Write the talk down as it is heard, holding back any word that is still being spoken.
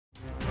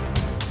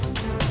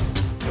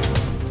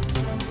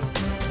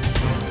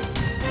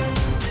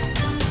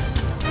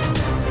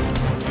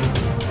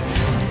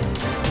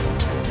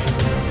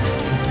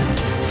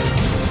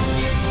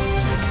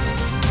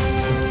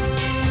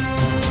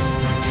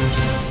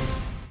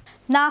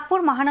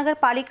नागपुर महानगर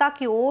पालिका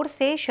की ओर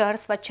से शहर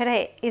स्वच्छ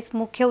रहे इस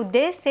मुख्य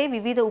उद्देश्य से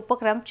विविध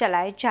उपक्रम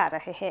चलाए जा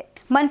रहे हैं।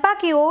 मनपा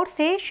की ओर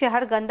से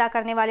शहर गंदा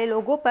करने वाले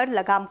लोगों पर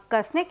लगाम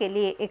कसने के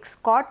लिए एक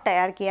स्क्वाड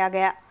तैयार किया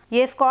गया।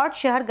 ये स्क्वाड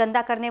शहर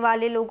गंदा करने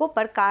वाले लोगों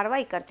पर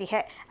कार्रवाई करती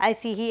है।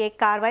 ऐसी ही एक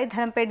कार्रवाई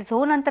धर्मपेट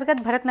जोन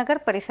अंतर्गत भरतनगर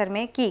परिसर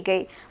में की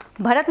गई।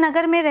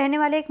 भरतनगर में रहने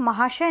वाले एक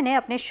महाशय ने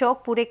अपने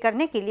शौक पूरे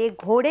करने के लिए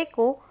घोड़े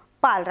को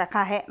पाल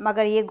रखा है,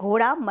 मगर ये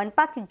घोड़ा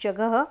मनपा की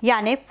जगह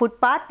यानी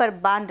फुटपाथ पर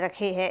बांध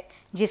रखे है,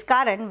 जिस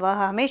कारण वह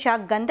हमेशा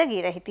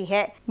गंदगी रहती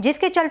है,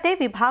 जिसके चलते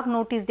विभाग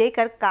नोटिस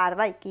देकर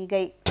कार्रवाई की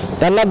गई।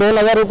 त्यांना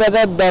 2000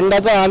 रुपयाचा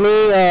दंडाचा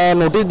आम्ही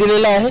नोटीस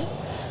दिलेला आहे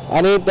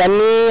आणि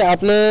त्यांनी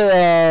आपले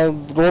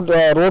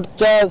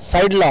रोडच्या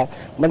साइडला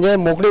म्हणजे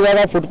मोकळी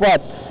जागा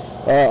फुटपाथ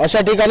अशा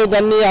ठिकाणी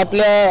त्यांनी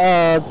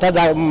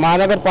आपल्या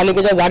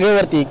महानगरपालिकेच्या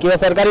जागेवरती किंवा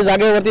सरकारी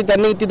जागेवरती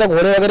त्यांनी तिथे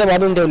घोडे वगैरे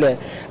बांधून ठेवले आहे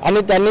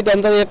आणि त्यांनी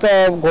त्यांचा एक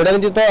घोड्याने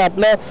तिथे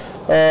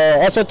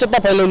आपलं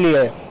अस्वच्छता फैलवली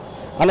आहे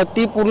आणि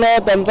ती पूर्ण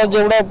त्यांचा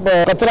जेवढा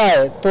कचरा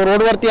आहे तो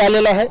रोडवरती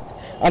आलेला आहे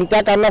आणि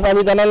त्या कारणास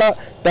आम्ही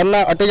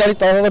त्यांना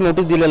 48 तासाचा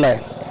नोटीस दिलेला आहे।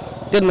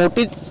 ते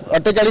नोटीस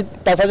 48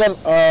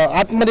 तासाच्या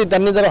आतमध्ये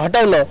त्यांनी जर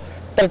हटवलं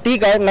तर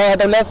ठीक आहे, नाही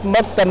हटवल्यास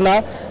मग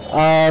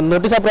त्यांना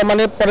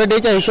नोटिसाप्रमाणे पर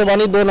डेच्या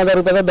हिशोबाने 2000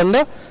 रुपयाचा दंड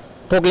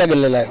ठोकला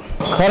गेलेला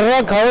आहे। खर्रा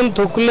खाऊन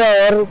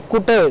थुकल्यावर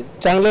कुठे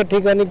चांगल्या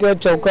ठिकाणी किंवा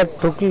चौकात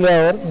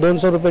थुकल्यावर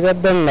 200 रुपयाचा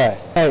दंड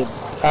आहे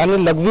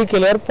आणि लघवी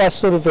केल्यावर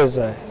 500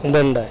 रुपयाचा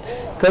दंड आहे।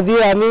 कधी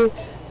आम्ही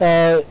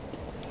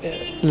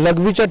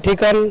लघवीच्या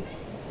ठिकाण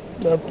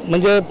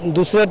म्हणजे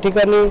दुसऱ्या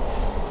ठिकाणी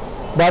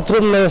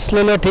बाथरूम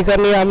नसलेल्या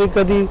ठिकाणी आम्ही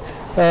कधी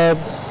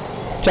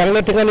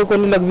चांगल्या ठिकाणी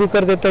कोणी लघवी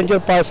करते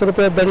त्यांच्यावर 500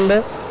 रुपये दंड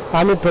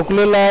आम्ही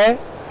ठोकलेला आहे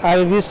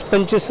आणि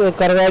 20-25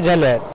 कारवाया झाल्या आहेत।